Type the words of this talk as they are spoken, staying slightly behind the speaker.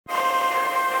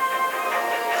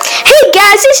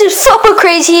guys, this is Football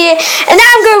Crazy here, and now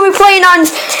I'm going to be playing on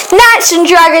Knights and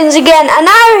Dragons again, and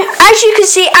now, as you can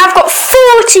see, I've got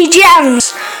 40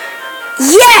 gems.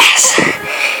 Yes!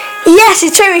 Yes,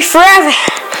 it took me forever.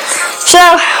 So,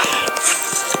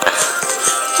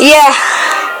 yeah,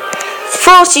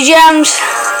 40 gems,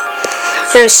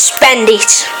 I'm going to spend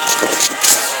it.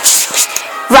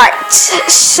 Right,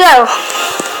 so,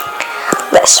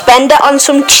 let's spend it on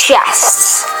some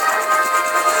chests.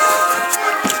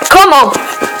 Come on.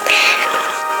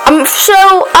 So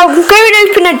I'm going to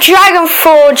open a Dragon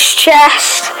Forge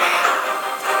chest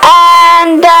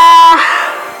and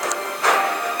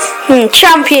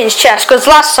Champions chest, because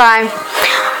last time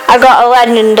I got a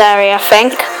legendary, I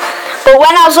think. But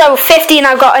when I was level 15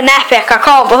 I got an epic. I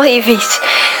can't believe it.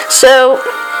 So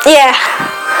yeah,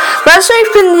 let's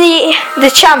open the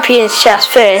Champions chest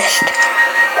first.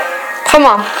 Come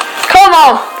on. Come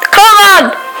on. Come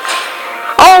on.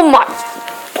 Oh my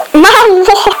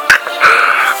luck!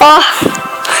 Oh,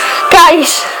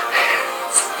 guys,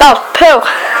 that was poo.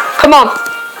 Come on.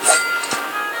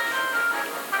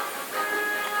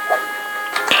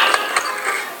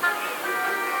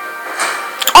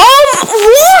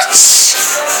 What?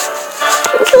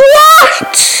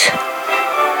 What?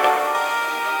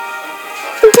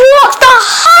 What the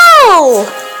hell?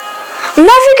 I'm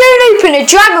never going to open a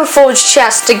Dragon Forge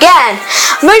chest again.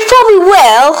 Most probably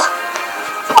will.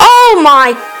 Oh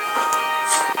my.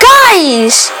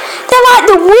 Guys, they're like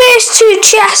the worst two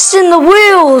chests in the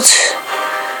world.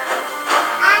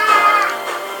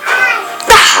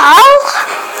 The hell?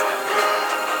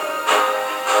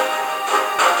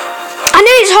 I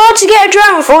know it's hard to get a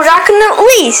Dragon Forge. I can at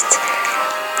least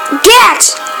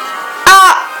get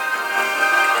a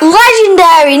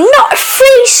legendary, not a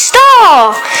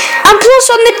 3-star. And plus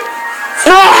on the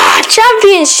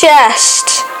Champions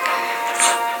chest.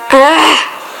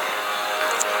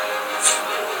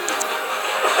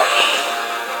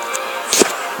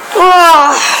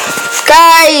 Oh,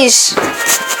 guys,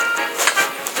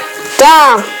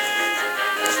 damn,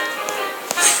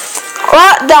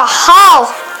 what the hell?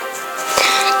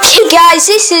 Okay guys,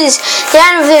 this is the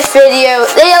end of this video.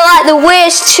 They are like the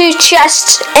worst two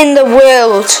chests in the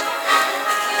world.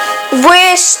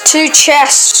 Worst two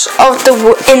chests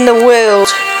in the world.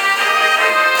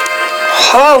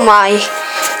 Oh my.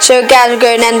 So guys, we're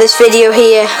going to end this video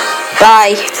here.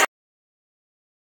 Bye.